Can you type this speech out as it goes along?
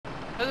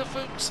Hello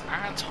folks,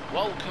 and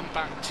welcome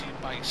back to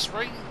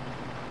BallySpring.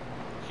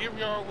 Here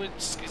we are with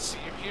Skizzy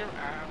here,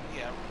 and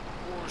yeah,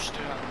 what we're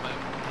doing at the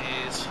moment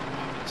is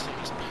moving some of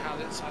these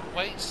pallets out of the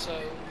way, so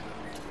there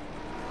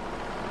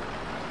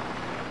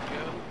we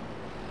go.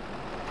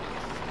 Okay,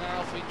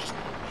 now if we just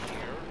go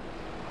here,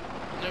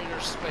 I know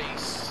there's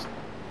space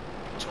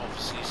to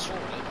obviously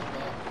sort it,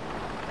 but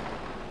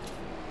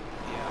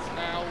yeah, for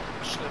now,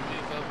 we're just going to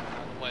move them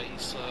out of the way,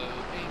 so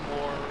any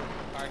more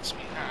bags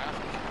we have,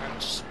 we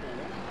can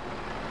spawn.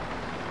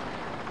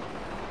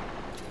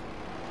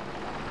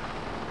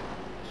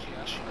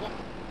 Actually, what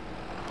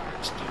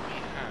bags do we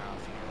have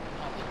here?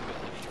 I'll look a bit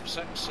look here a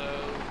sec. So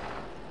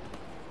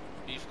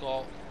we've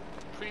got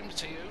cream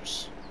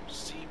potatoes,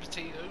 seed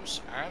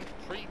potatoes, and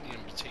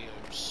premium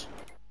potatoes.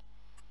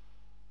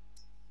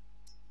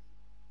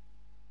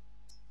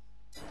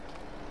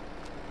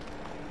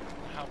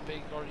 How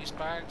big are these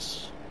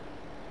bags?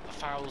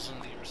 1,000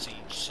 litres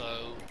each.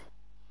 So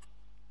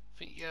I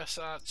think yes,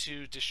 that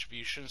to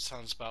distribution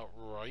sounds about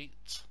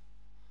right.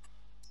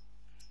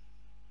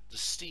 The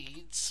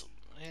seeds.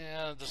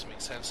 Yeah, it doesn't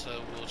make sense,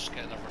 so we'll just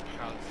get another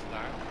pallet for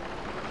that.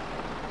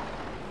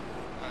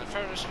 And in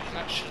fairness, we can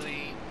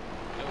actually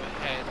go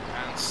ahead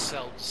and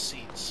sell the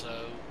seeds,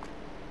 so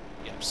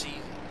yep,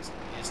 seed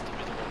is the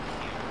middle one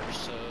here,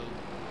 so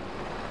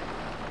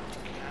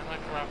can I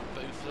grab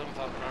both of them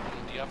without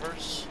grabbing the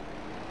others?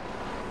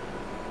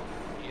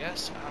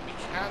 Yes, and we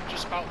can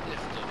just about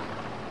lift them.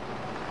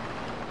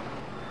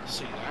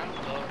 See that,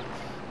 but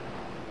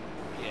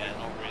yeah,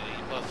 not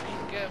really, but if we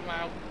can get them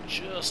out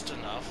just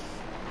enough,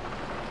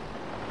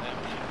 then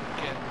we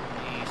can get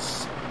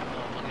these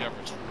on the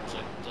other tools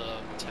like the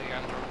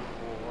Teleander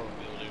or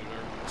wheel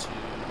loader to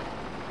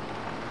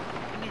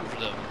maneuver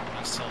them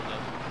and sell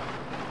them.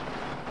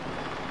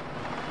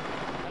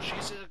 Actually,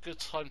 is it a good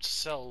time to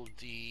sell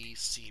the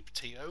seed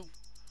potato?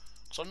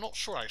 Because I'm not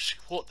sure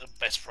actually what the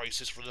best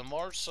prices for them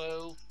are,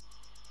 so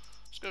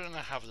let's go and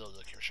have a little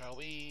look here, shall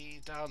we?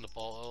 Down the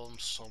bottom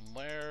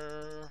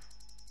somewhere.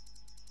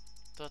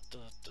 Da da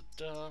da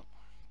da.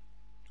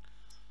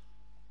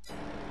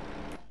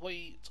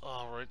 Wait,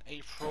 oh, we're in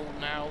April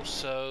now,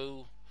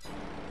 so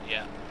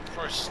yeah, the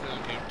price is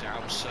going to go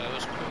down, so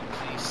let's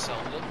quickly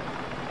sell them.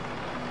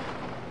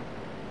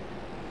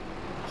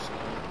 So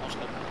I'll just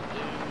put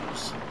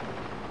those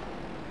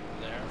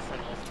there in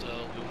front of the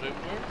wheel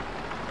loader.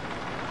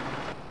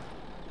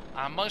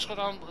 And mine's gone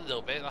down a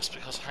little bit, that's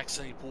because I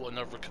accidentally bought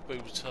another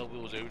Kubota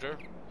wheel loader,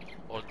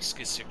 or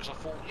skid steer, because I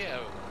thought, yeah,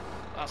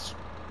 that's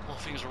one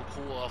of the things that were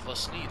cool of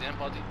us needing,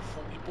 but I didn't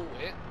thought we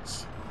bought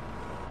it.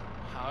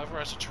 However,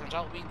 as it turns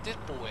out, we did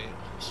buy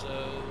it,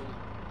 so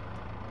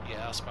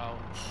yeah, that's about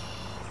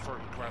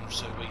 30 grand or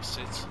so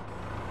wasted.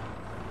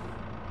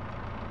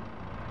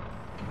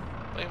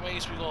 But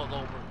anyways, we got a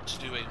lot of work to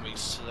do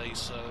anyways today,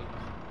 so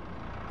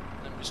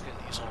let me just get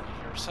these on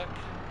here a sec.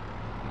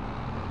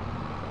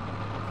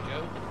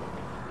 There we go.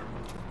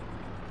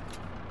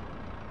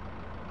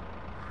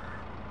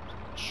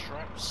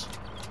 Straps.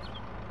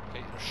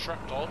 Okay, they're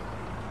strapped on.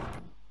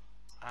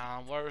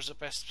 And where is the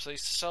best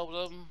place to sell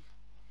them?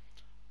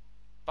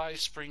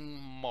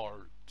 BallySpring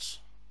Mart.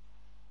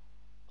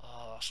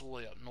 That's all the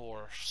way up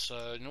north.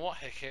 So, you know what,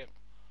 heck it.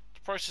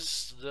 The price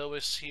is the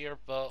lowest here,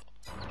 but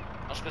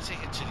I'm just going to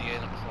take it to the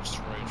end and cross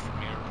the road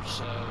from here.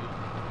 So,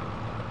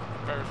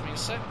 bear with me a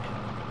sec.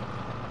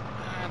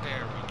 And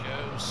there we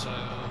go. So,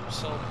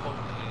 sell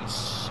point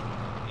is,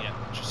 yeah,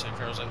 just say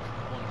there's one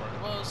where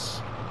it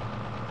was.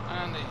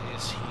 And it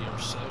is here.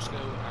 So, let's go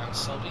and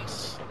sell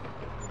these.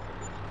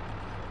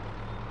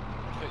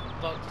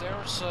 Quick bug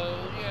there.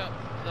 So, yeah.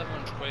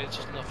 1100 quid,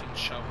 just nothing to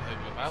shout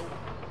home about.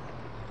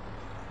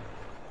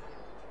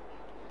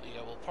 But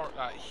yeah, we'll park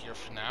that here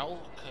for now,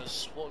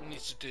 because what we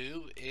need to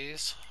do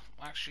is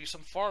actually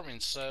some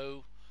farming.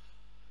 So,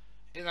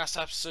 in last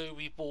episode,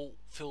 we bought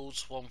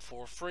fields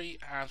 143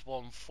 and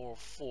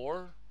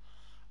 144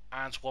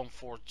 and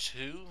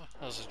 142,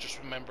 as I just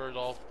remembered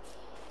of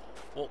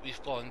what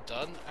we've gone and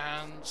done.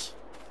 And,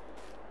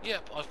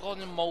 yep, I've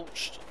gone and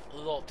mulched a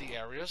lot of the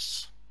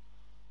areas.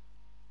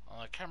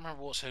 I can't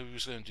remember what he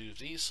was going to do with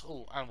these.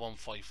 Oh, and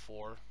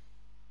 154.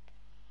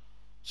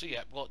 So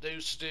yeah, we've got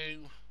those to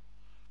do.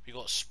 We've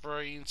got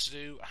spraying to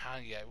do.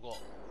 And yeah, we've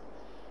got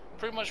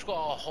pretty much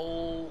got a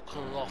whole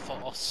cloth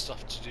of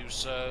stuff to do.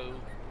 So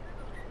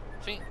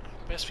I think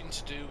the best thing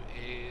to do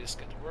is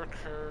get the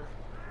worker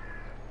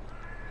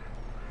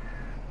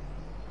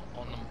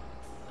on them.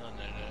 No,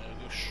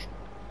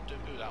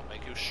 don't go that way.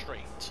 Go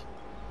straight.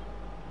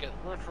 Get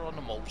the worker on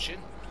the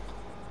mulching.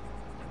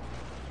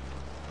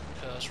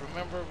 Because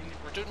remember,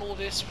 we're doing all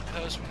this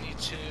because we need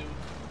to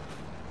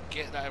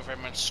get that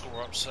environmental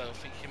score up, so I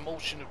think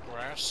mulching the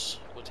grass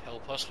would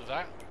help us with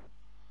that.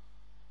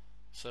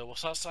 So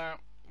what's that?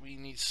 We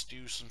need to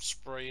do some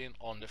spraying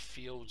on the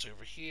fields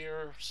over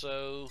here,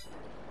 so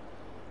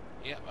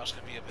yeah, that's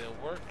going to be a bit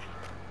of work.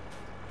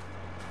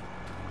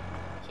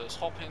 So let's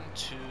hop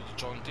into the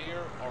John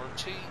Deere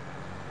RT.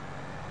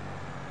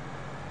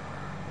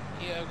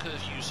 Yeah, I could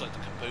have used like the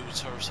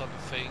Kubota or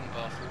something,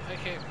 but I thought,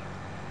 heck it.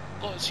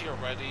 got us here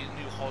already.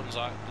 New Holland's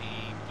at the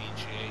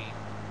BGA.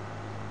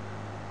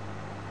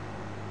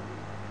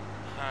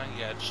 And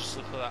yeah, just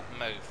look at that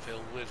mouthfeel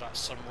with that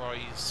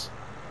sunrise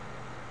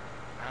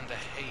and the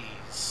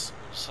haze.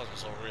 Well, the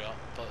sun's already up,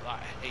 but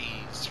that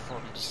haze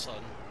from the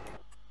sun.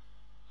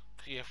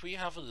 Yeah, if we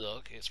have a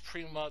look, it's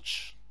pretty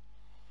much,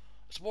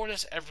 it's more or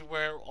less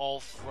everywhere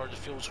of where the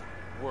fields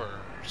were.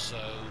 So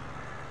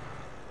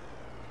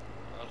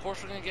of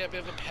course we're going to get a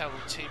bit of a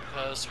penalty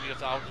because we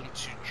have allowed them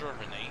to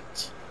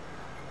germinate.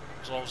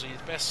 So obviously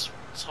the best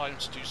time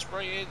to do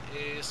spraying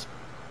is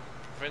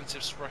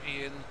preventive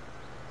spraying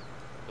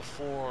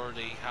before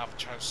they have a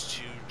chance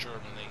to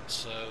germinate.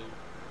 So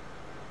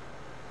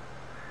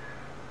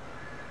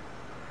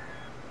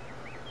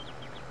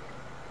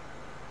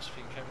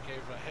can we get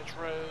over that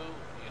hedgerow?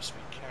 Yes,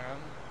 we can.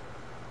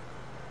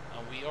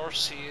 And we are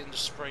seeing the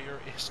sprayer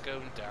is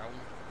going down.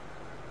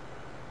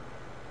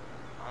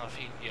 And I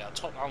think, yeah,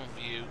 top-down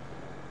view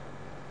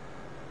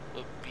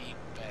would be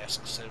best,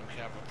 because then we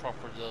can have a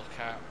proper look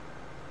at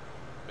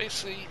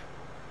basically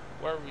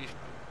where we've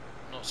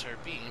not necessarily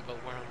been, but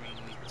where we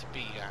need to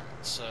be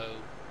at. So,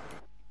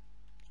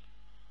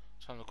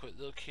 let's have a quick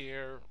look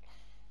here.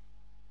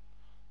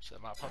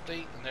 Set map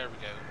update, and there we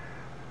go.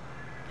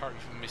 Apart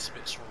from missed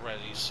bits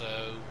already,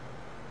 so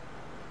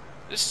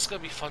this is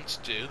going to be fun to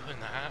do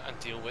and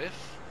deal with.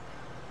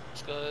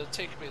 It's going to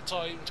take a bit of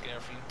time to get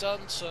everything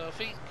done, so I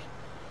think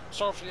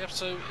start for the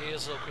episode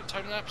is a little quick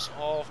time lapse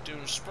of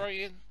doing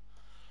spraying.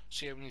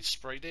 So yeah, we need to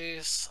spray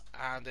this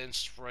and then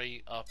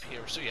spray up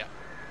here. So yeah,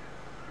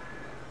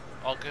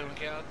 I'll go and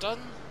get that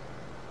done,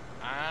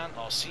 and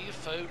I'll see you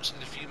folks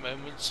in a few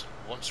moments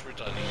once we're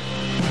done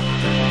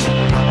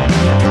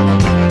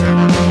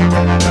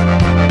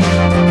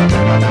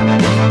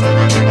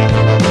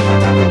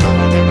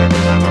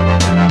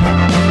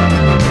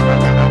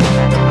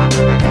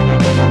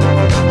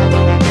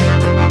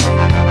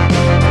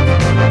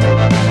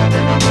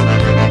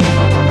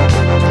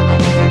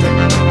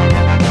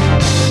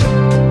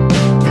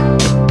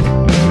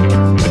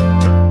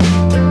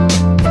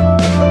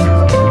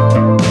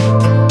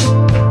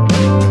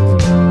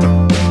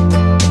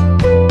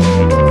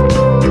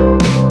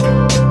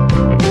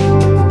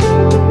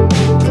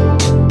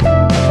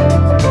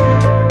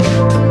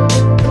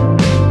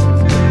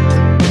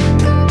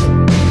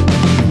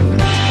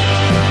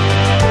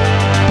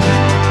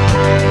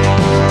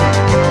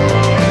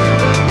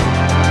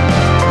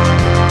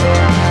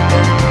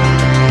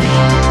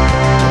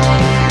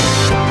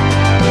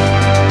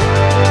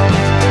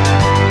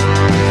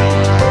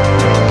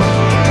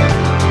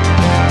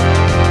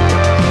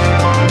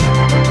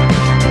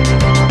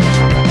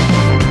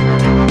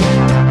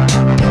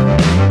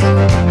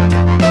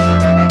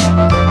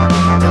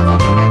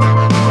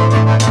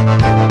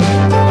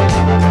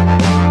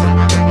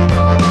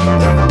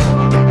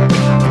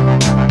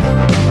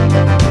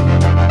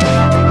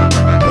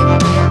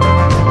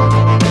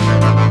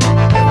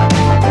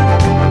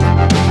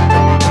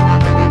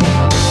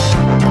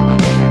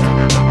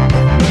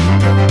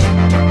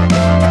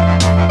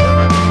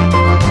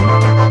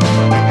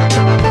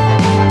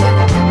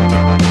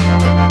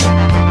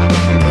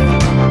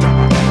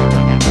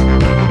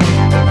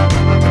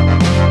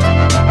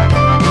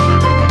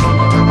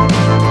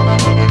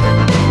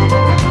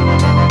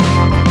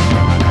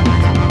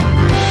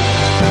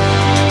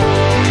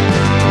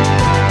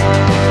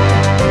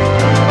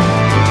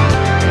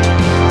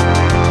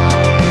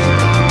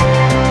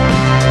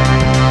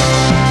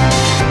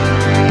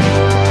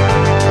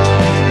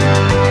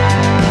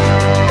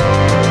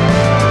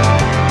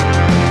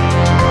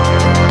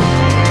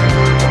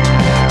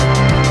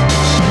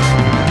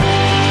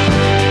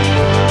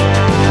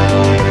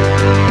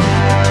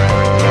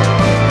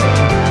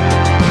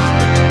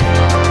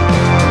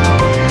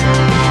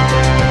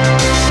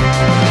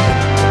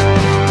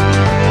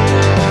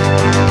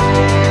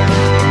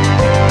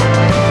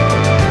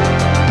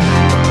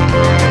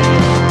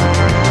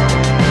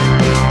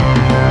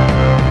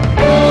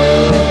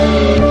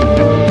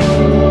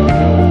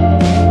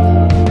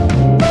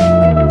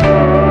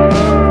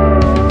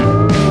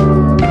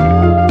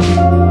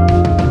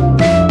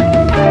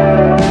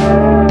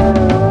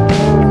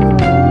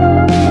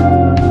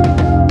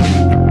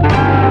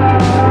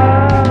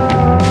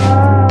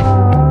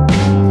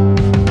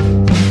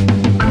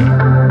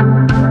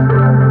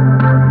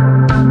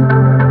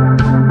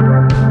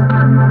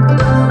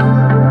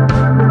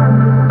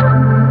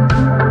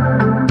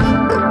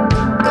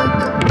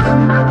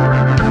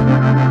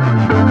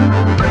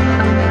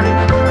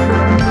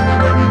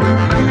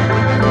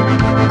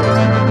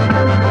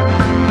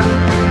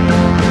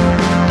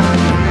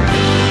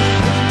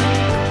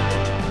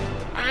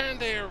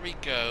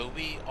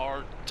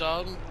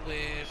done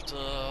with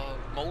the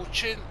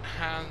mulching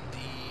and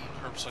the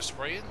herbicide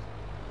spraying.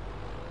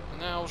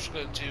 Now what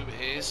we're going to do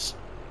is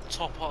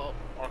top up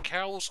our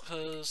cows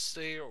because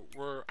they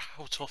were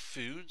out of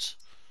food.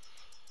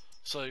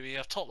 So we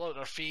have topped up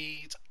their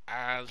feed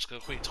and it's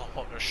going to quickly top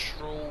up their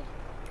straw.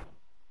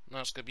 Now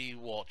it's going to be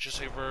what,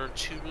 just over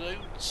 2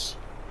 loads?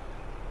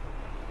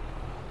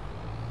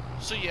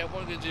 So yeah,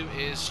 what I'm going to do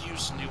is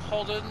use the New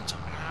Holland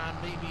and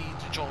maybe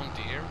the John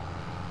Deere,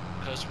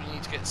 because we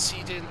need to get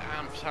seeding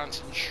and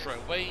planting straight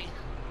away,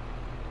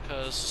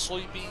 because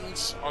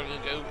soybeans are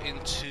going to go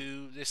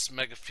into this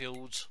mega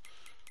field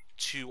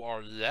to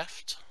our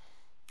left.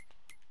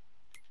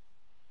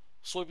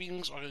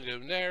 Soybeans are going to go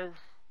in there.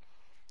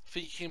 I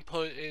think you can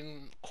put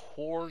in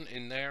corn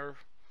in there.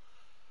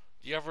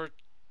 The other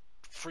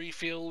 3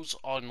 fields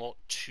are not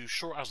too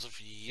sure as of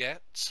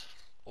yet,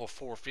 or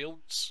 4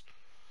 fields.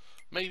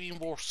 Maybe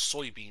more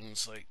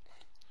soybeans, like,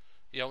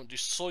 yeah, I'll do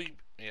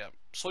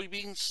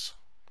soybeans,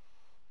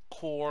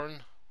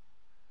 corn,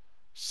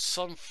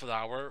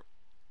 sunflower,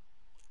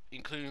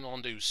 including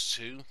on those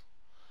 2,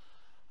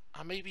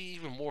 and maybe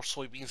even more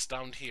soybeans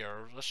down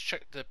here. Let's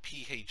check the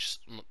pH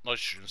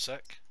nitrogen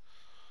sec.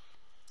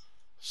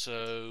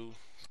 So,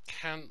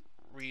 can't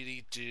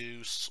really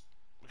do.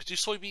 We could do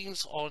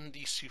soybeans on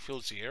these 2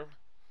 fields here.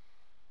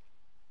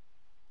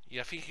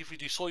 Yeah, I think if we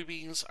do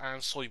soybeans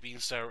and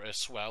soybeans there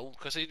as well,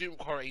 because they do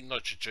require a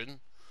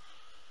nitrogen.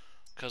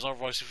 Because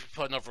otherwise, if we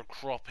put another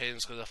crop in,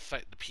 it's going to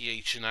affect the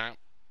pH in that.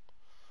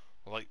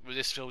 Like with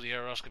this field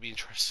here, that's going to be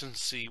interesting to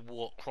see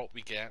what crop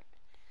we get.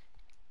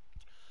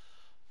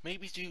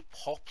 Maybe do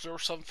poplar or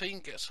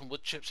something, get some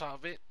wood chips out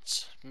of it,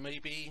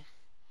 maybe.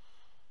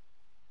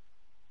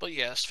 But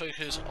yeah, let's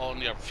focus on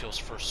the other fields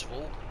first of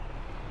all.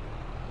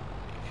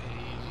 Okay,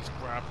 need to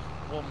grab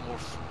one more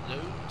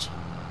load.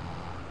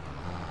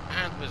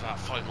 And with that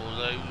final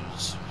load,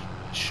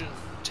 it shouldn't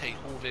take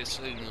all this,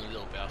 only a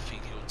little bit I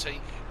think it will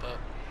take, but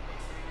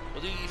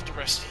we'll leave the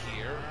rest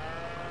here.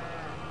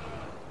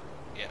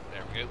 Yeah,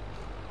 there we go.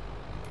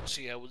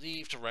 So yeah, we'll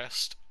leave the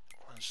rest.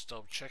 I'm just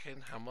double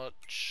checking how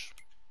much.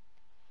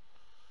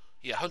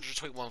 Yeah,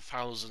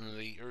 121,000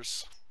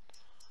 litres.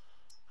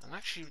 And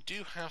actually we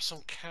do have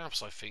some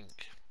calves, I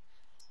think.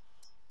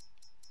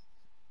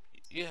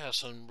 Yeah,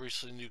 some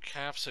recently new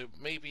calves, so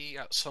maybe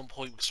at some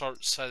point we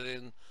start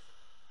selling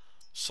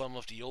some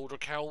of the older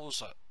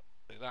cows.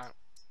 That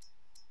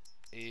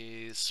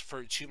is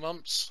 32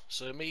 months,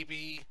 so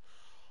maybe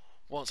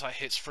once that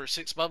hits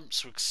 36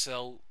 months we can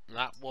sell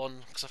that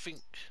one, because I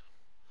think,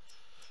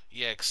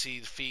 yeah, see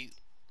the feet,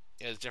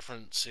 yeah, the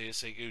difference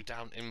is they go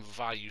down in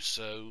value,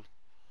 so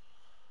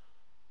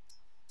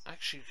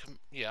actually,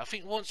 yeah, I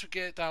think once we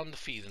get down the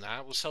feed and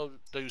that, we'll sell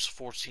those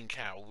 14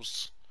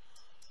 cows.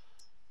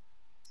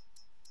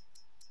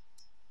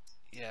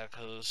 Yeah,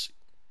 because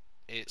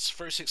it's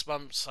 36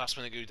 months, that's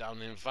when they go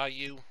down in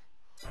value.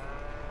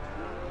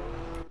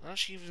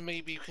 Actually, even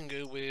maybe you can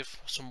go with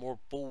some more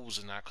bulls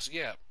in that, because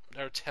yeah,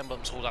 they're 10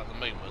 months old at the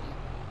moment,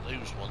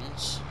 those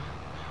ones.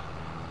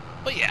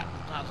 But yeah,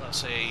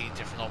 that's a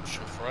different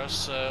option for us,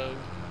 so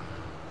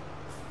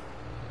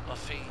I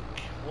think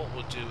what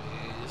we'll do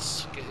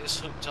is get this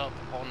hooked up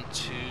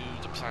onto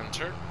the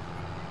planter,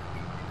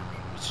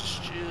 which is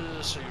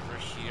just over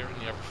here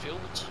in the other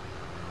field.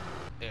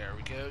 There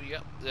we go,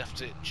 yep,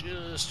 left it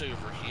just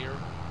over here.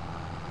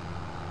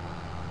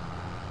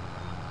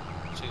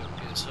 So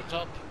get this hooked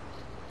up.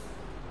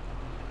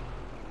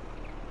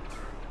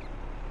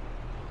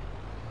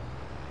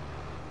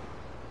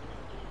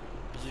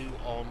 Blue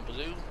on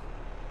blue.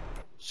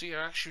 So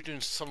you're actually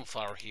doing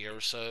sunflower here,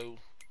 so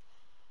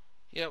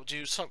yeah, we'll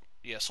do some,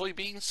 yeah,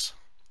 soybeans,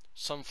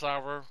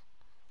 sunflower,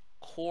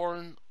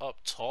 corn up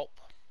top,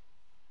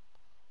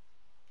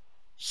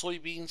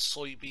 soybean,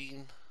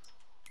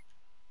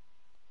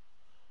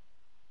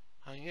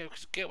 and yeah, we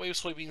could get away with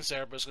soybeans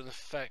there, but it's going to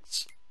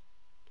affect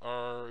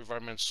our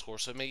environmental score,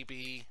 so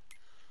maybe,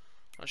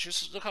 let's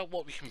just look at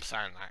what we can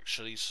plant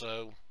actually,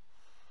 so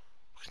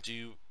we can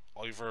do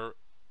either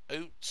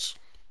oats,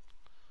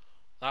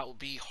 that will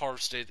be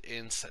harvested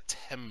in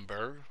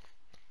September,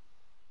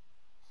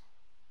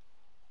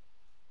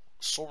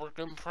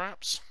 sorghum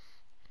perhaps,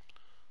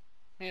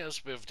 yeah, it's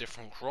a bit of a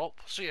different crop,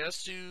 so yeah,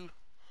 let's do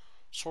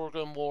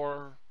sorghum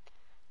or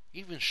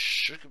even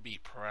sugar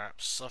beet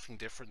perhaps, something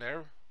different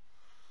there.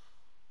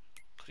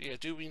 Yeah,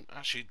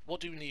 what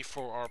do we need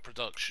for our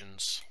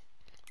productions?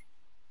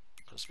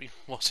 Because it's been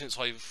a while since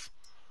I've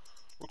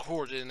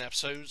recorded an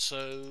episode,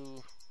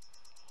 so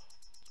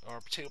our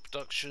potato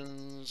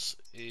productions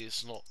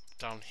is not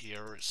down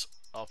here, it's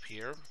up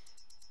here.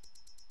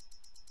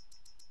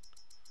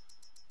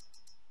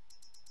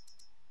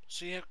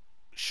 So yeah,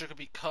 sugar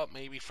beet cut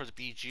maybe for the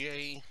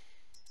BGA.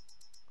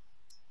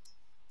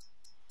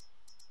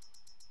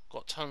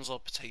 Got tons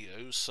of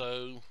potatoes,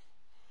 so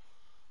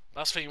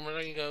that's the thing, we're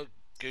going to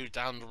go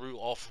down the route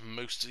of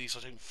most of these, I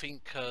don't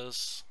think,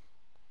 because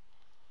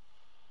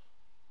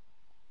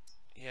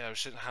yeah, we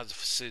shouldn't have the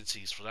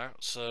facilities for that,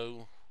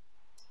 so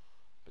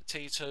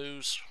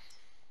potatoes,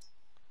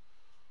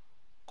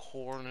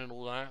 corn and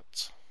all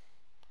that.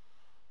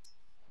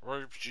 We're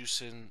already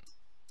producing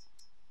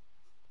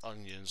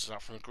onions,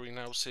 that from the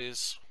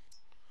greenhouses.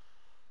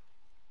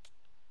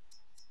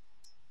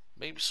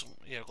 Maybe some,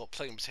 yeah, I've got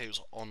plenty of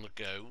potatoes on the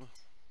go.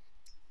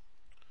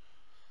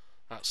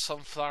 That's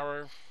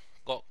sunflower.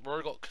 We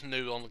already got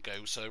canola on the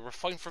go, so we're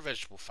fine for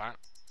vegetable fat.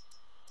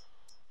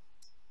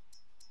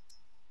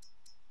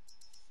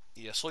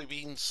 Yeah,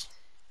 soybeans.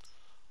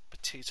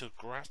 potato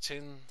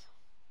gratin.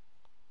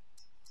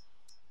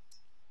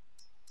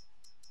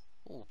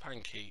 Oh,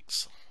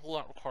 pancakes. All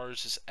that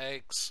requires is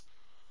eggs,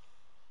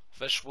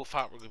 vegetable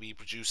fat we're going to be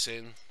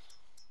producing,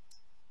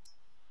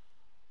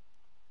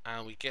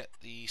 and we get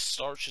the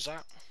starches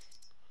at,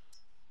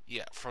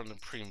 yeah, from the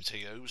cream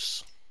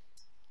potatoes.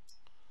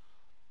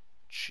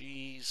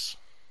 Cheese.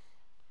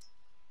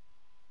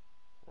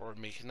 We're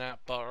making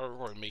that. Butter.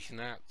 We're making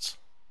that.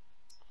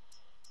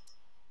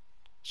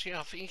 So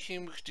yeah, I think we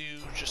could do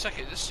just a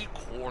second. Let's do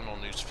corn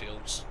on those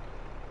fields.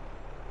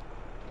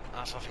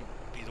 That's, I think,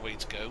 be the way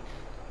to go.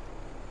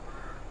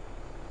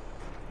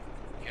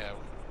 Yeah,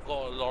 we've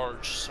got a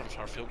large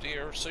sunflower field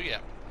here, so yeah.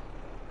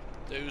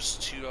 Those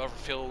two other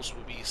fields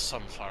would be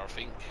sunflower, I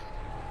think.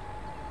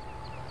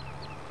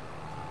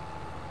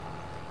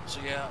 So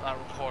yeah, that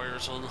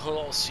requires a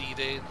lot of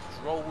seeding,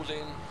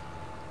 rolling.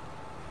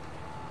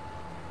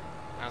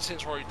 And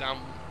since we're already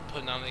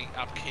putting down the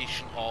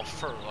application of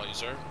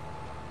fertilizer,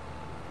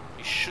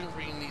 you shouldn't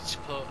really need to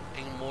put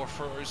any more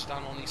fertilizer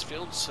down on these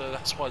fields, so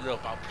that's what I love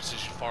about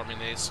precision farming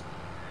is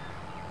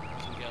you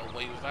can get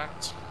away with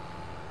that.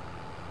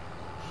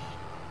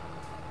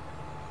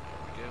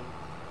 There we go.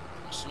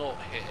 Let's not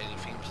hit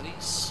anything,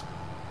 please.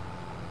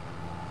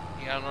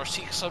 Yeah, and our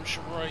seed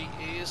consumption rate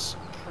is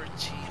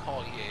pretty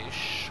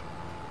high-ish.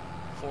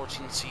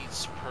 14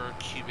 seeds per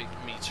cubic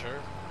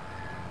meter.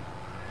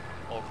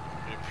 Or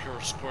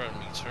pure square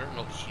meter,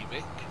 not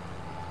cubic.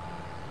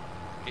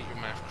 Get your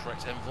math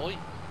correct, Envoy.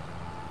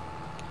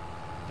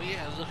 But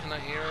yeah, looking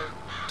at here,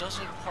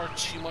 doesn't require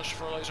too much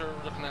fertilizer.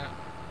 We're looking at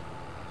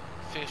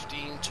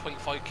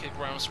 15-25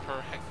 kilograms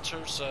per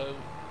hectare, so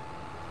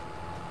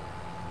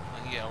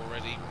and yeah,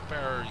 already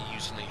barely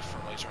using any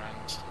fertilizer,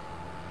 and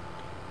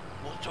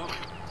well, don't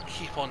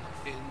keep on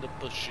hitting the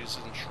bushes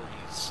and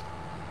trees.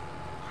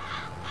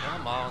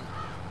 Come on,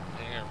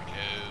 there we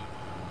go.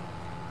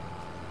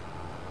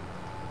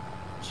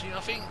 So yeah,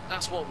 I think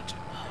that's what we do.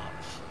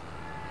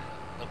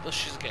 The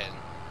bushes again.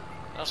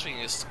 Last thing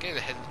is to get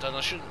the head done.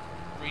 I shouldn't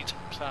read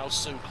plough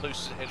so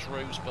close to the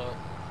hedgerows, but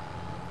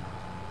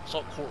it's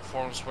not court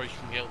farms where you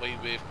can get away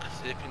with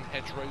clipping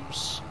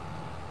hedgerows.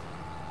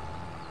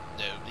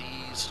 No,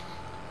 these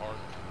aren't.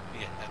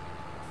 Yeah.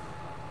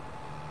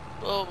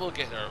 Well, we'll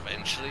get there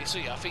eventually. So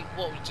yeah, I think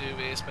what we do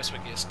is best way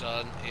to get this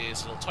done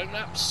is a little time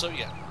lapse. So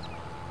yeah,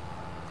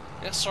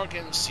 let's start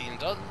getting the seeding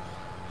done,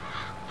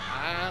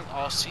 and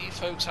I'll see you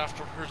folks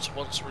afterwards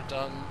once we're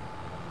done.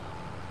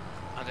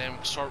 And then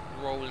we'll start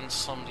rolling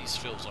some of these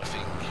fields, I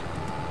think.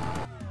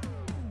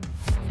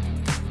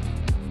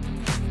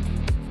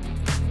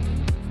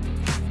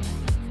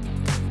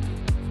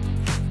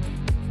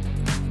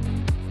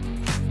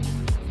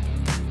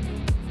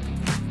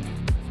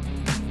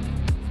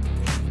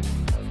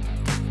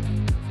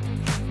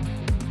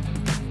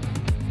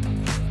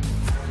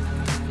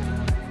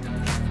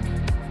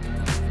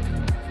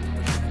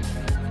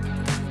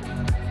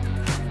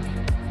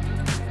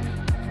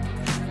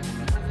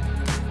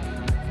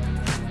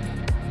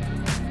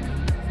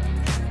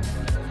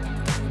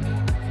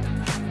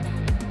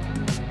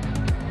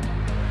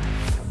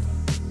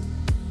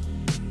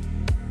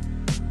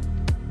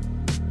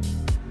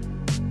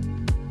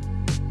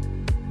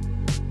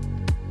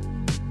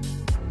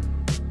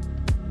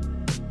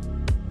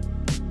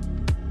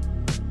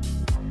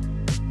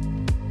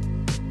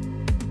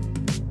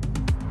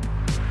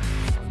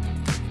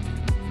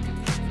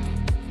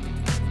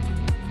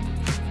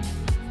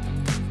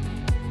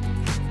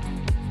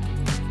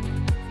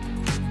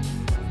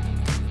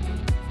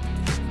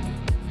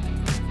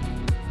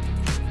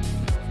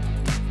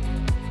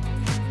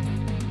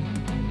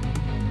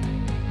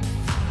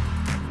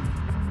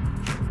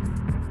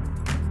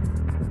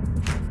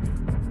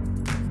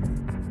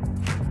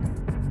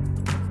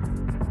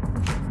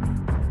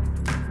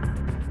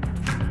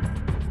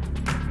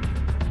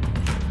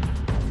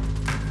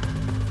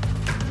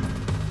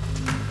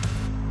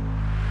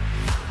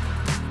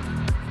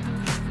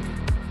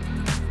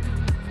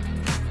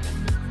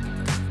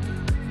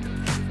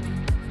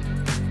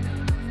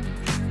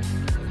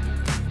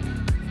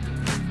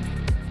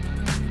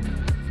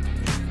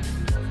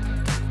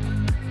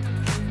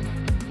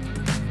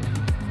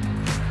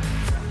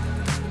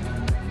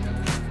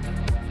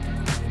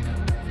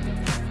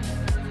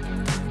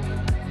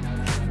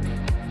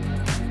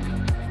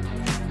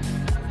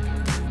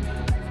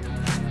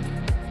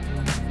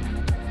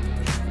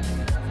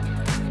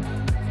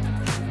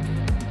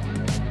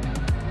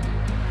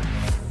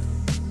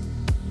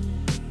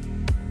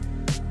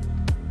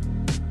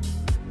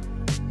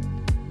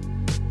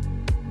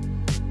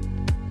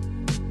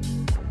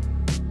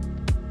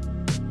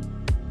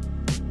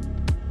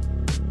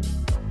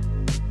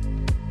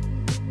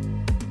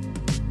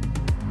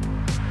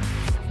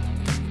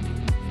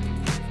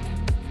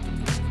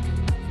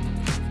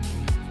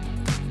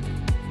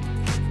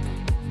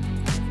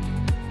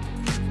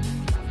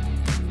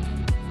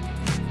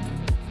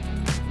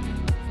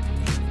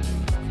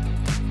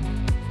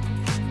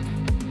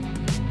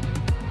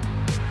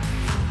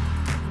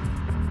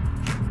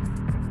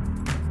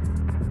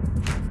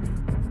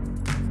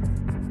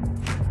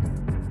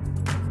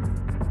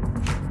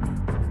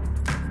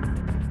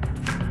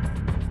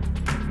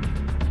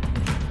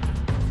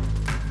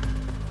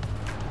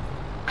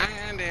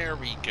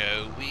 we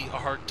go. We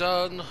are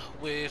done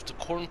with the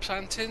corn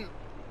planting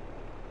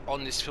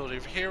on this field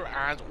over here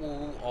and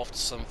all of the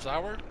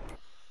sunflower.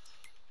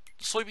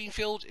 The soybean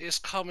field is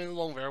coming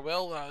along very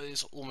well. That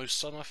is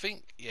almost done, I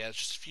think. Yeah,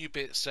 just a few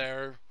bits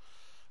there.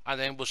 And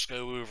then we'll just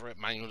go over it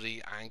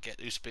manually and get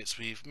those bits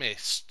we've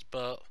missed.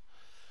 But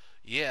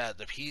yeah,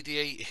 the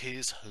PDA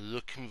is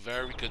looking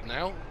very good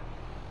now.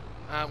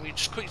 And we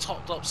just quickly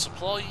topped up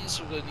supplies.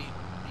 We're going to need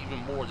even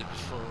more liquid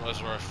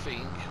fertilizer, I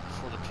think,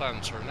 for the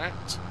planter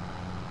net.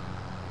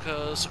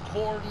 Because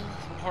corn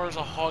requires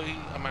a high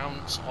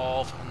amount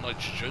of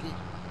nitrogen.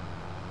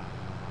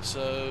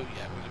 So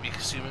yeah, we're going to be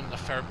consuming a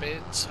fair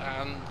bit,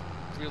 and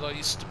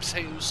realise the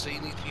potatoes, they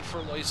need to be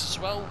fertilised as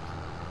well.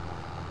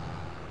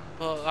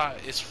 But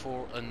that is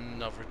for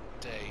another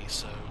day,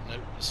 so no,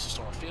 let's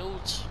start our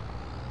fields.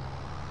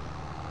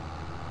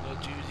 I'm going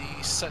to do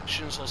these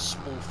sections of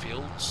small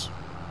fields.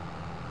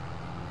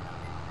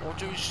 Or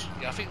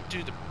yeah, I think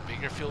do the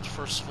bigger field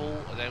first of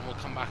all, and then we'll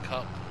come back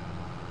up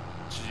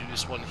to do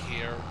this one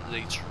here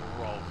later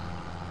on.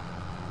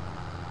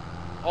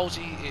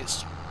 Obviously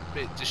it's a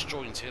bit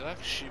disjointed.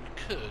 Actually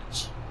we could,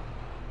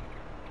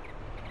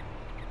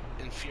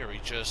 in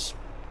theory, just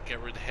get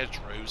rid of the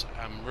hedgerows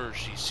and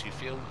merge these two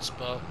fields,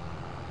 but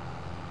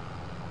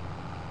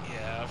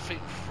yeah, I think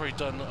we've already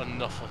done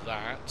enough of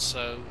that,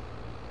 so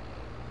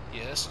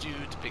yeah, let's do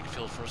the big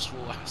field first of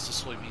all, as the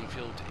soybean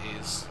field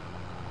is,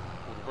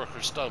 well, the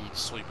worker's done with the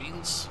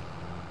soybeans.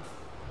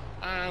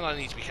 And I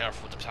need to be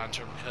careful with the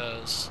planter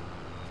because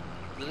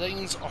the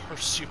lanes are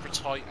super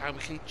tight and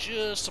we can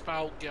just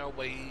about get our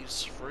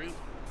ways through.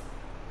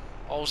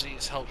 Obviously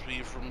it's helped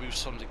me remove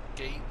some of the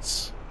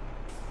gates.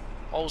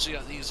 Obviously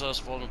that leaves us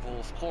vulnerable,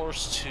 of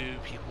course, to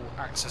people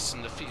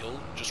accessing the field,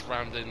 just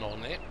rambling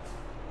on it.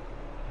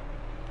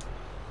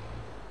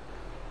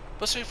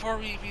 But so far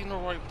we've been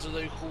alright with the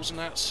locals and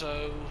that,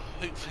 so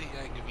hopefully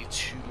it ain't going to be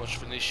too much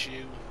of an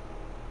issue.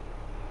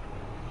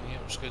 Yeah,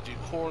 we're just going to do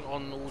corn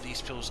on all these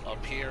fields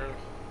up here.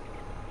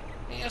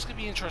 Yeah, it's going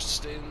to be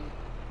interesting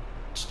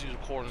to do the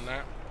corn and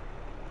that.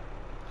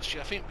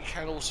 Actually, I think we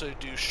can also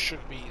do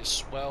sugar beet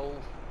as well.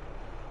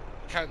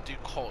 We can't do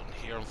cotton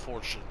here,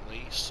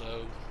 unfortunately,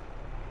 so...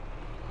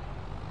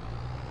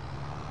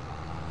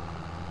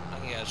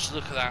 And yeah, just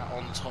look at that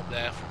on the top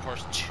there, of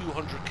course,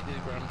 200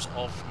 kilograms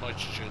of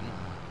nitrogen.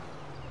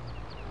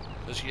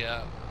 Because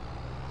yeah,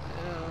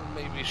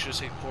 maybe we should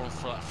say corn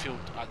for that field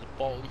at the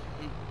bottom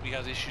we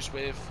had issues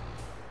with,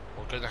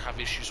 or going to have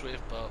issues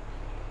with, but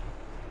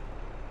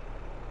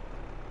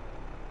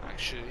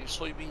actually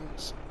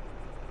soybeans,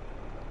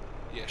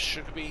 yeah,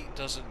 sugar beet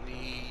doesn't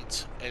need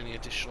any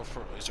additional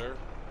fertilizer.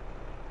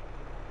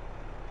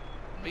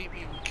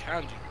 Maybe we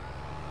can do,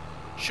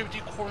 should we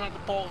do corn at the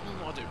bottom?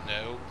 I don't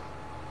know.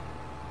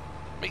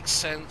 Makes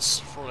sense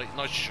for like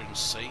nitrogen's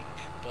sake,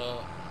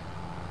 but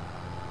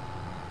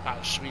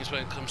that just means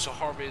when it comes to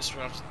harvest,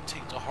 we have to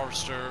take the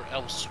harvester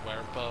elsewhere,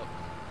 but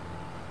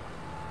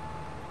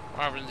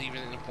rather than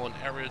leaving it in one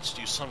area to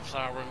do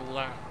sunflower and all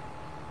that,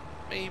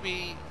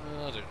 maybe,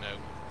 I don't know.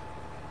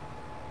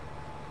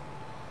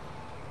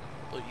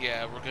 But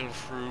yeah, we're going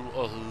through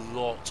a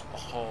lot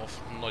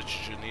of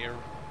nitrogen here.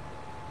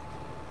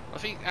 I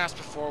think as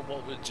before,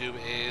 what we'll do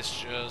is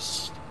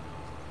just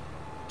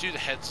do the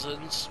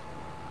headlands,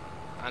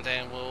 and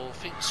then we'll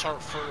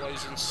start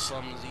fertilizing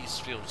some of these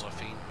fields, I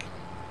think.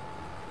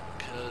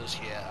 Because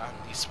yeah,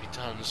 that needs to be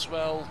done as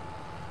well,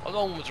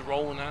 along with the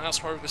roll, and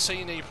that's why we're going to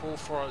stay in April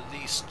for at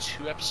least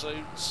 2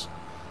 episodes,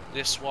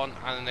 this one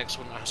and the next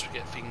one, as we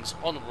get things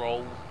on the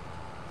roll.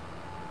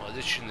 Well,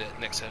 literally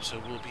the next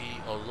episode will be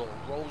a lot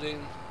of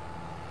rolling,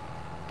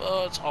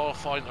 but I'll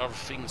find other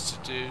things to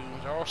do.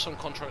 There are some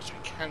contracts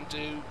we can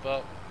do,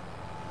 but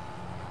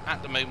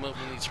at the moment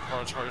we need to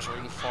prioritise our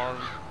own farm.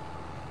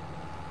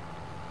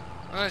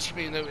 And as you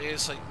may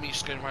notice, like me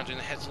just going around doing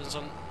the headlands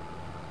on,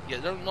 yeah,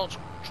 don't not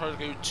try to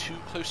go too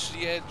close to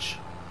the edge.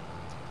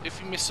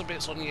 If you miss some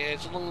bits on the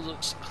edge, as long as it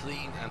looks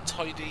clean and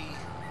tidy,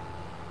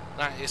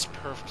 that is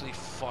perfectly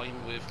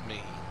fine with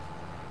me.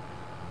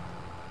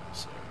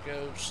 So there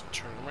we go, just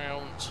turn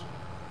around.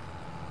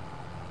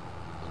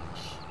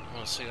 I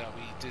want to say that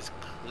we did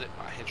clip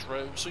that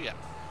hedgerow, so yeah.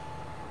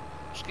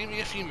 Just give me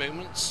a few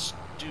moments,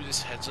 do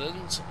this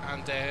headland,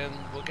 and then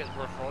we'll get the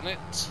worker on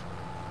it.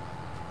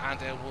 And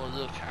then we'll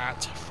look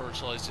at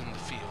fertilising the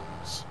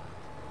fields.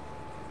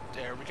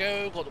 There we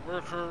go, got the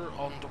worker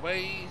on the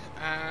way,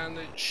 and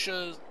it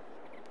shouldn't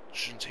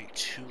take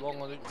too long,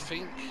 I don't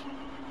think.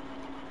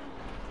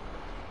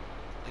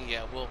 And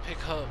yeah, we'll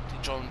pick up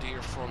the John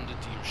Deere from the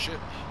dealership,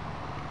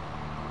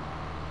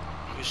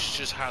 which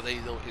just had a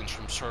little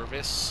interim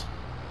service.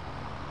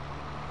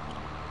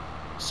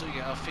 So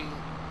yeah, I think,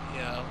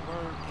 yeah,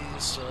 where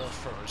is the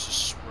fertilizer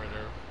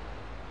spreader?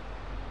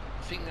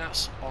 I think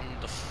that's on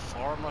the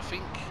farm, I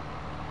think.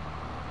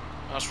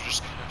 As we're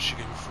just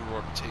actually going through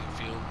our potato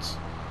fields.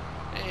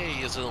 Hey,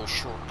 here's a little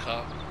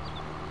shortcut.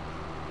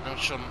 And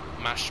some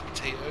mashed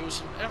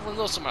potatoes. Everyone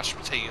loves the mashed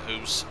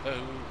potatoes,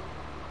 so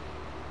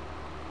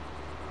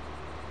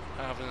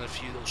having a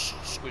few little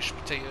squished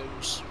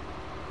potatoes.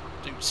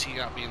 Don't see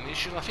that being an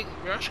issue. I think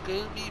we're actually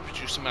going to be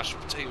producing mashed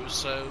potatoes,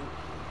 so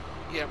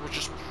yeah, we're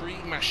just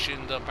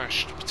pre-mashing the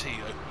mashed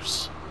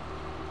potatoes.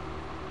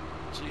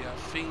 So yeah, I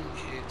think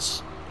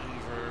it's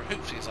over.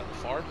 Hopefully it's at the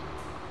farm.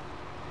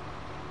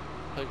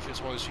 Hopefully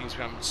it's one of those things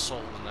we haven't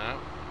sold now.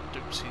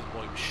 Don't see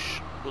why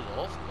we would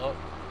have, but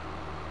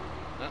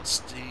that's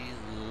the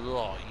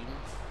line.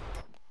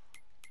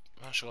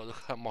 Actually, I've got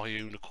to look at my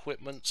own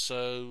equipment,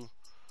 so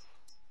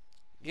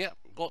yeah,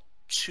 got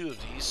 2 of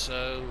these,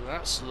 so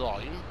that's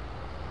lime.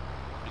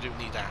 We don't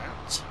need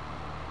that.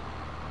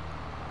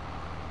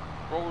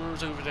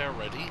 Roller's over there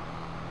ready.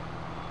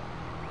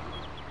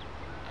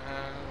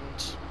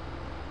 And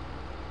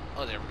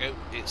oh, there we go,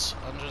 it's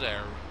under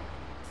there.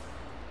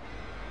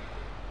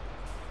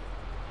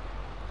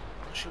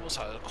 Actually, what's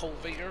that, a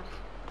cultivator?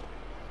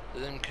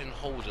 Lincoln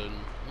Holden.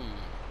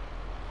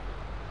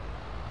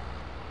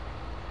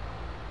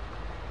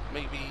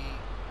 Maybe,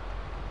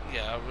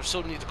 yeah, we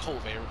still need the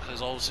cultivator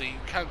because obviously you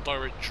can't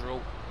direct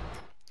drill.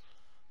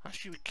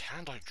 Actually, we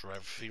can direct drill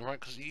everything, right?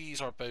 Because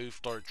these are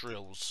both direct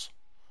drills.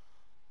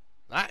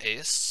 That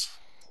is.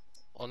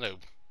 Oh no,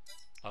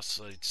 that's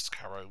just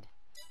Caro.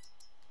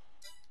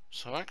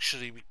 So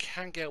actually, we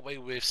can get away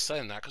with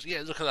selling that because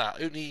yeah, look at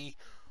that, only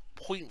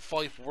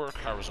 0.5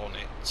 work hours on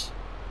it.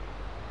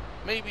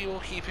 Maybe we'll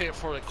keep it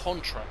for the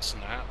contracts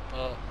and that,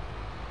 but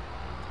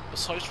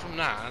aside from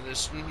that,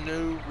 there's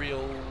no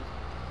real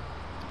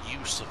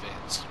use of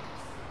it.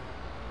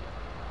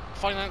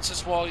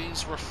 Finances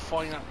wise, we're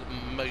fine at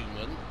the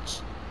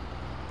moment.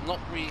 Not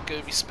really going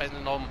to be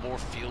spending on more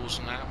fields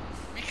and that.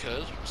 We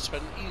could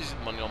spend easy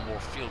money on more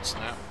fields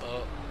and that,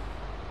 but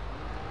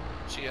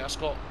so yeah, it's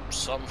got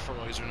some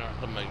fertilizer in it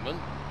at the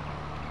moment.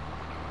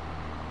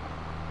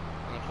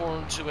 And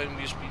according to when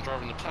we've been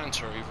driving the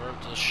planter over,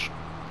 the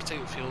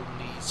potato field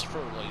needs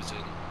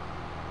fertilizing.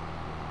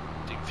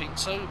 Didn't think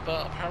so,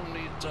 but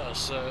apparently it does,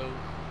 so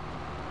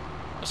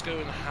let's go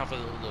and have a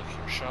little look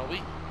here, shall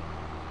we?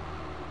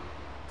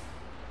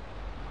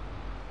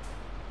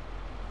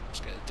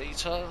 Let's get the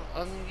data,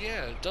 and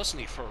yeah, it does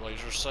need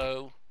fertilizer,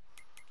 so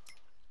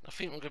I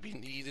think we're going to be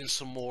needing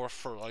some more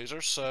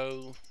fertilizer,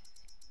 so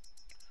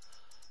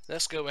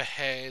let's go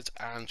ahead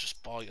and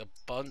just buy a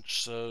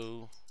bunch.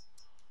 So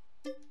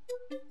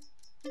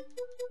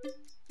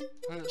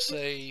let's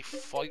say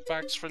 5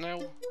 bags for now.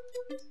 There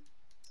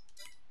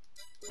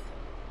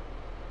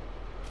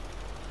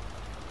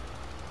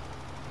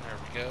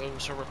we go.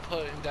 So we're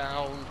putting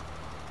down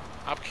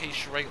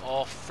application rate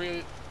of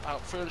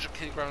about 300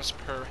 kilograms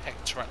per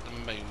hectare at the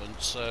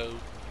moment. So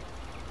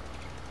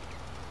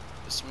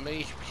this may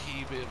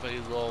be a bit of a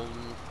long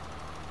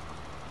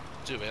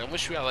doing. I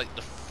wish we had like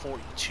the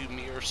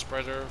 42-meter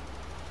spreader.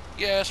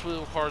 Yes, would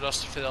have required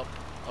us to fill up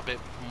a bit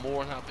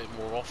more and a bit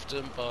more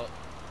often, but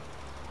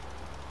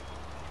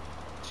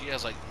so yeah,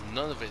 like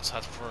none of it's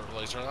had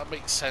fertilizer, and that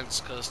makes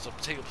sense because the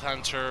potato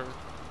planter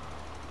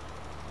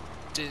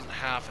didn't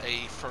have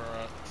a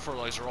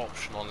fertilizer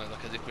option on it,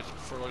 like a liquid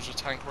fertilizer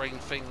tank or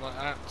anything like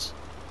that.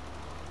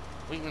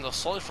 Or even a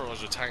solid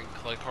fertilizer tank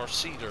like our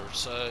seeder,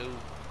 so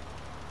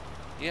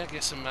yeah, I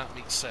guess that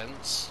makes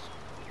sense.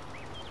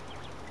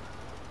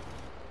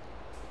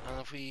 And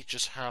if we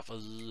just have a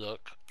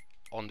look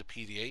on the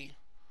PDA,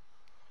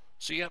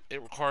 so yep,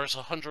 it requires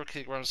 100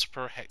 kilograms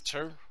per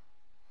hectare.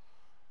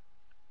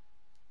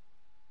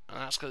 And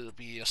that's going to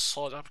be a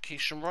solid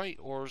application, right?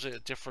 Or is it a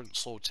different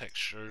soil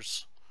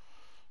textures?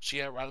 So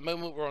yeah, at the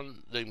moment we're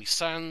on loamy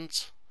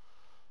sand,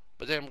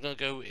 but then we're going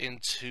to go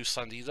into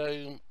sandy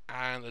loam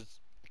and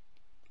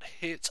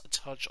hit a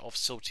touch of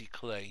silty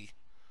clay.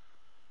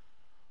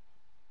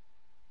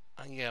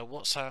 And yeah,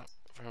 what's that?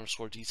 Variable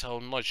score detail,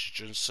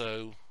 nitrogen.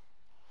 So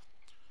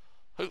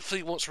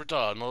hopefully once we're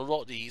done, a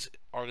lot of these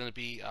are going to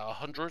be at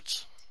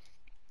 100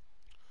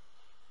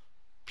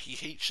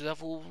 pH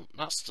level.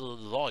 That's the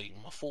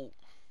lime. I thought,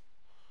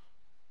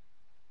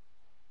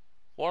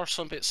 why are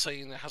some bits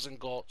saying it hasn't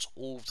got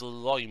all of the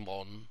lime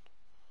on?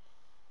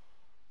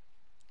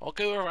 I'll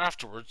go over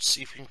afterwards,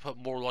 see if we can put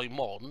more lime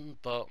on,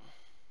 but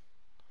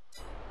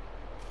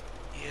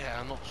yeah,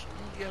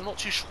 I'm not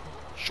too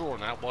sure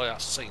now why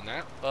that's saying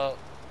that, but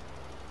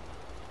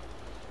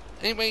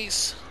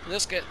anyways,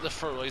 let's get the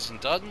fertilizing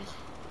done,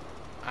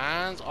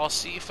 and I'll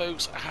see you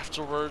folks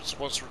afterwards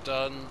once we're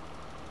done.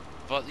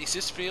 But at least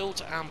this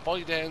field, and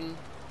by then,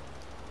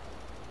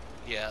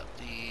 yeah,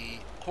 the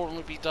corn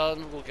will be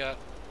done. We'll get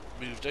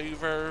moved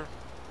over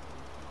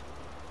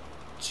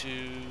to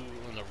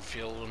another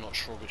field. I'm not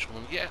sure which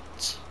one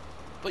yet,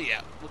 but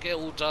yeah, we'll get it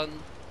all done,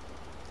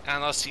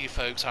 and I'll see you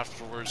folks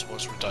afterwards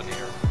once we're done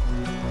here.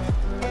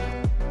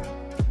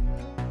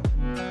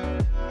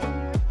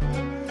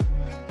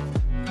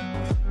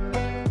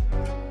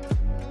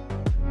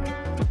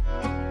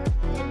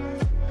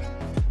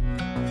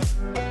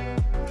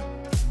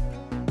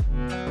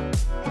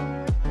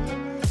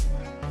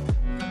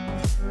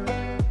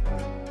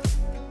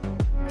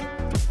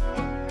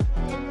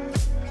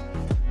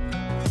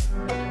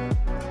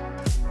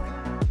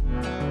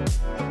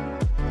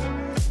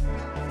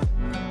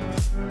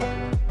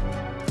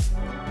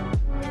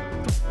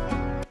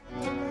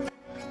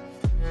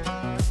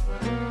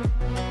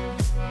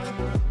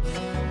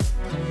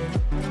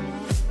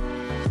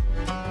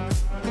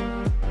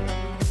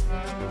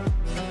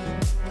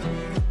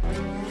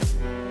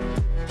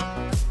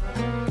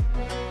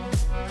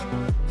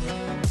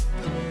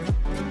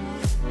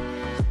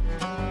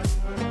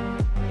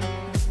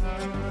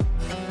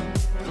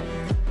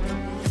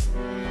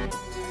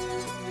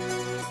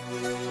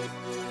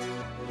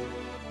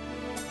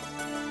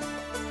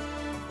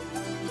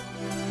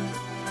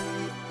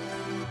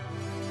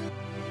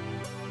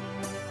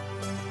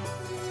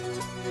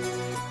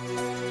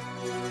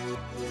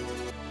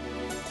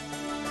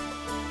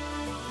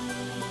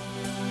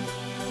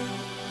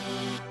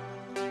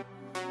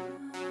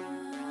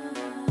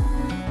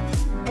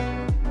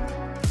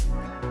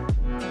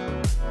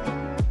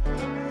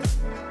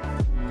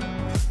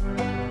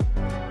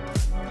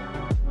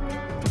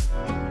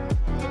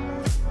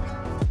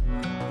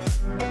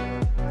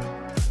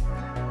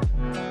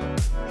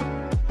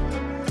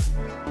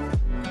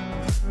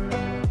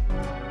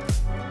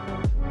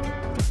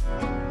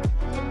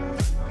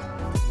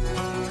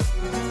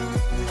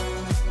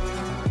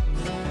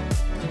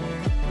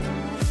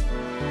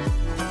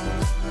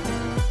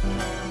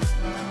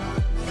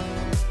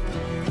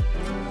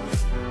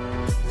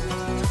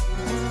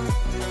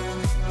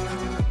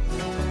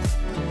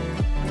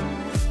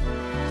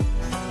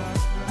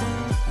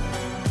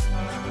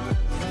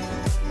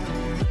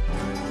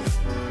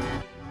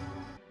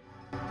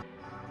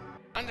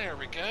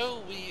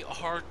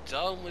 are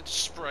done with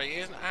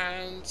spraying,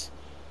 and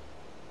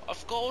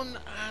I've gone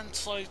and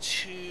tried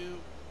to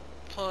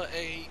put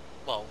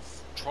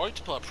tried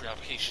to put a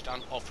pre-application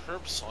down of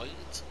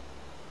herbicide,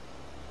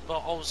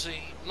 but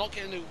obviously not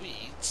getting no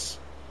weeds,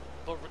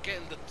 but we're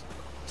getting the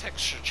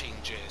texture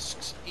changes.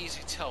 It's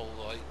easy to tell,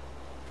 like,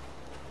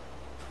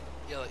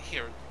 yeah, like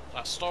here,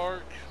 that's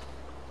dark,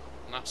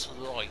 and that's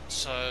light,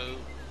 so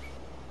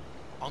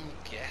I'm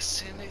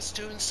guessing it's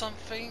doing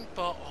something,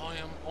 but I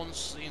am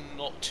honestly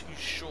not too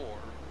sure.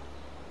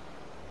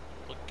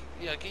 But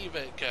yeah, give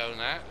it a go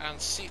now, and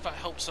see if that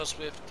helps us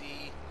with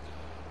the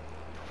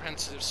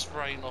preventative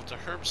spraying of the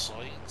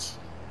herbicides.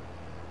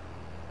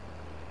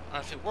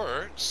 And if it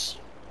works,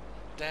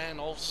 then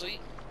obviously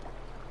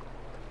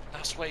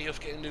that's the way of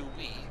getting no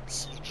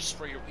weeds. Just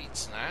spray your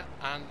weeds in that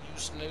and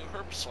use no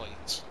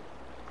herbicides.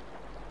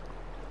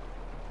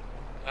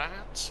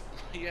 That,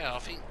 yeah, I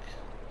think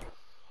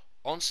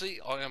honestly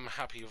I am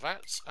happy with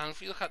that. And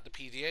if you look at the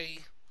PDA,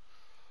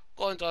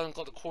 got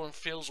the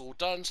cornfields all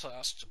done, so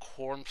that's the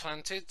corn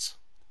planted.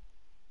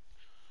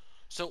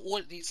 So all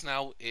it needs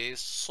now is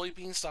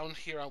soybeans down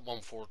here at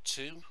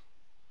 142,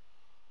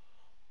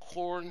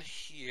 corn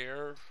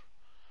here,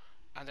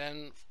 and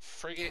then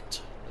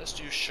frigate, let's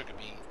do sugar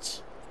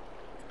beets.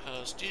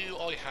 Because do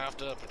I have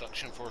the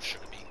production for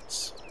sugar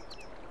beets?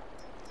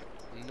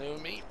 No,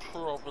 me,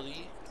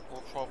 probably,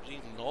 or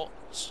probably not.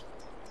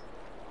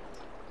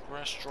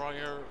 Grass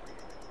dryer,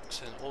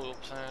 it's an oil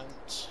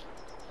plant.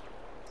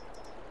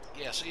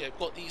 Yeah, so yeah, I've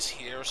got these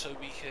here, so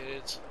we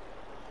could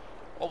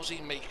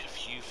obviously make a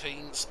few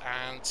things,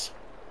 and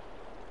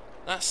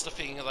that's the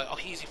thing, like, I'll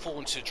easily fall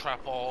into the trap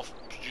of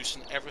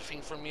producing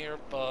everything from here,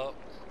 but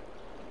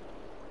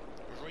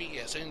really,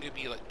 yeah, it's only going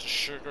to be like the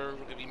sugar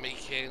we're going to be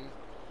making,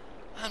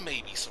 and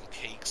maybe some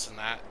cakes and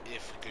that,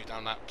 if we go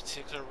down that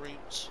particular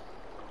route.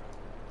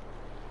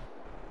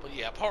 But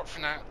yeah, apart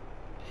from that,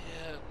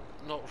 yeah,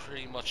 not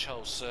really much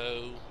else,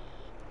 so...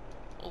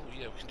 Oh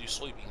yeah, we can do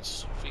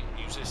soybeans. I think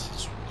we use this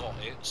since we've got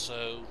it,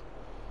 so...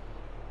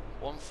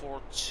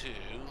 142,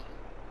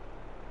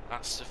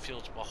 that's the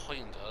field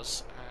behind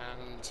us,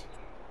 and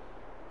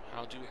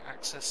how do we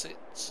access it?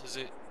 Is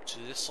it to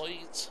this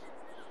side?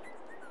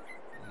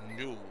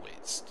 No,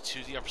 it's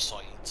to the other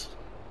side.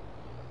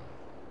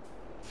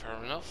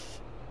 Fair enough.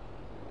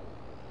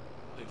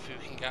 Hopefully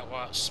we can get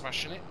without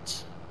smashing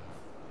it.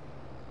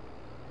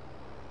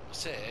 It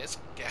says,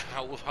 get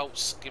out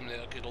without giving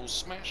it a good old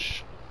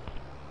smash.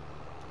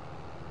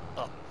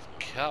 Oh,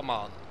 come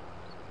on.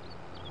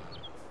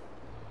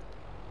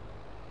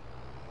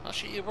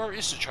 Actually, where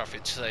is the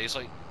traffic today? It's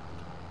like,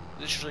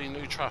 literally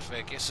no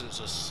traffic. I guess it's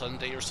a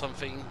Sunday or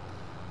something.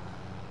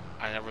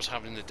 And everyone's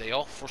having the day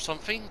off or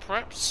something,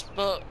 perhaps,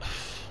 but...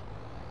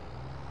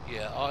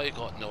 Yeah, I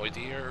got no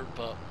idea,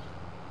 but...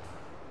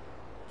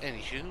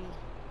 Anywho...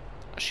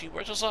 Actually,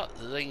 where does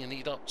that lane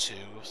lead up to?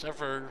 I've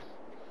never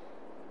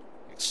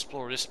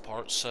explored this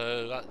part,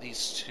 so that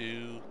leads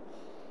to...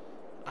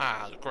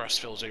 Ah, the grass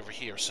field's over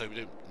here, so we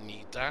don't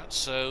need that,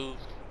 so...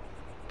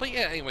 But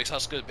yeah, anyways,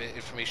 that's a good bit of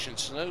information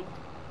to know.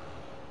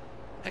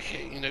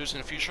 Okay, who knows,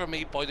 in the future I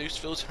may buy those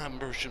fields and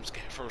merge them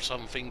together or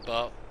something,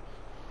 but...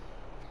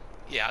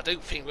 Yeah, I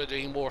don't think we're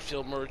doing more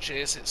field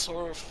merges. It's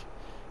sort of...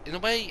 In a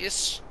way,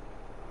 it's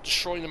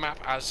destroying the map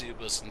as it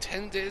was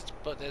intended,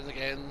 but then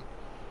again...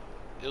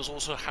 It was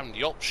also having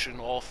the option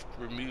of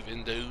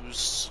removing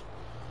those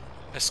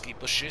pesky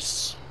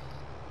bushes.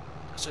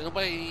 So in a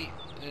way,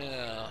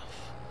 yeah,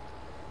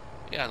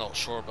 not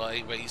sure, but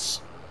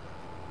anyways,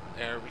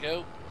 there we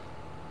go.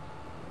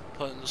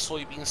 Putting the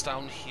soybeans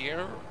down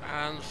here,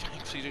 and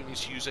thankfully don't need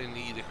to use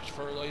any liquid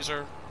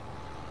fertilizer,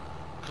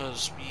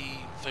 because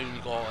we've only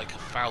got like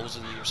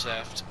 1,000 litres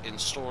left in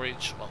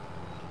storage, well,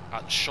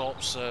 at the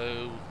shop,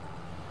 so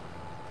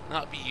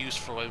that'd be used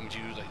for when we do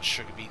like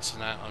sugar beets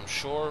and that, I'm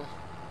sure.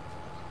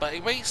 But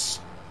anyways,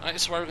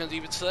 that's where we're going to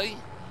leave it today.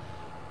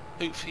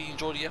 Hopefully you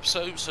enjoyed the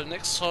episode. So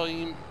next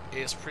time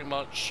is pretty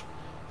much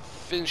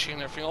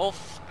finishing everything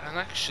off and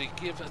actually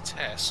give a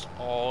test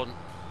on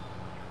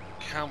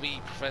can we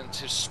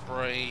preventive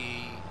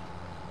spray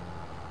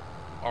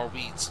our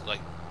weeds,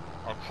 like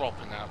our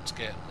cropping out, to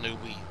get no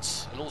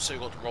weeds. And also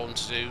got the rolling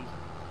to do.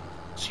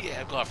 So yeah,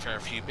 I've got a fair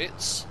few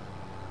bits.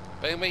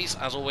 But anyways,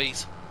 as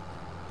always,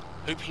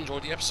 hope you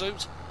enjoyed the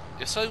episode.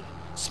 If so,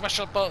 smash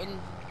that button.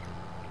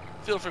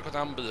 Feel free to go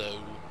down below.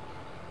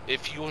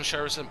 If you want to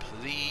share with them,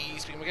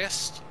 please be my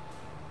guest.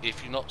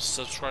 If you're not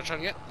subscribed to the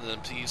channel yet, then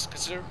please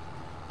consider.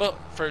 But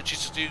for you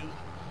to do,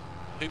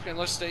 hope you have a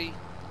nice day.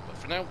 But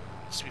for now,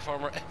 it's me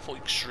Farmer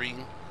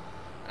FS22,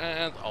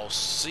 and I'll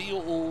see you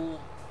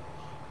all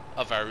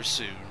very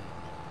soon.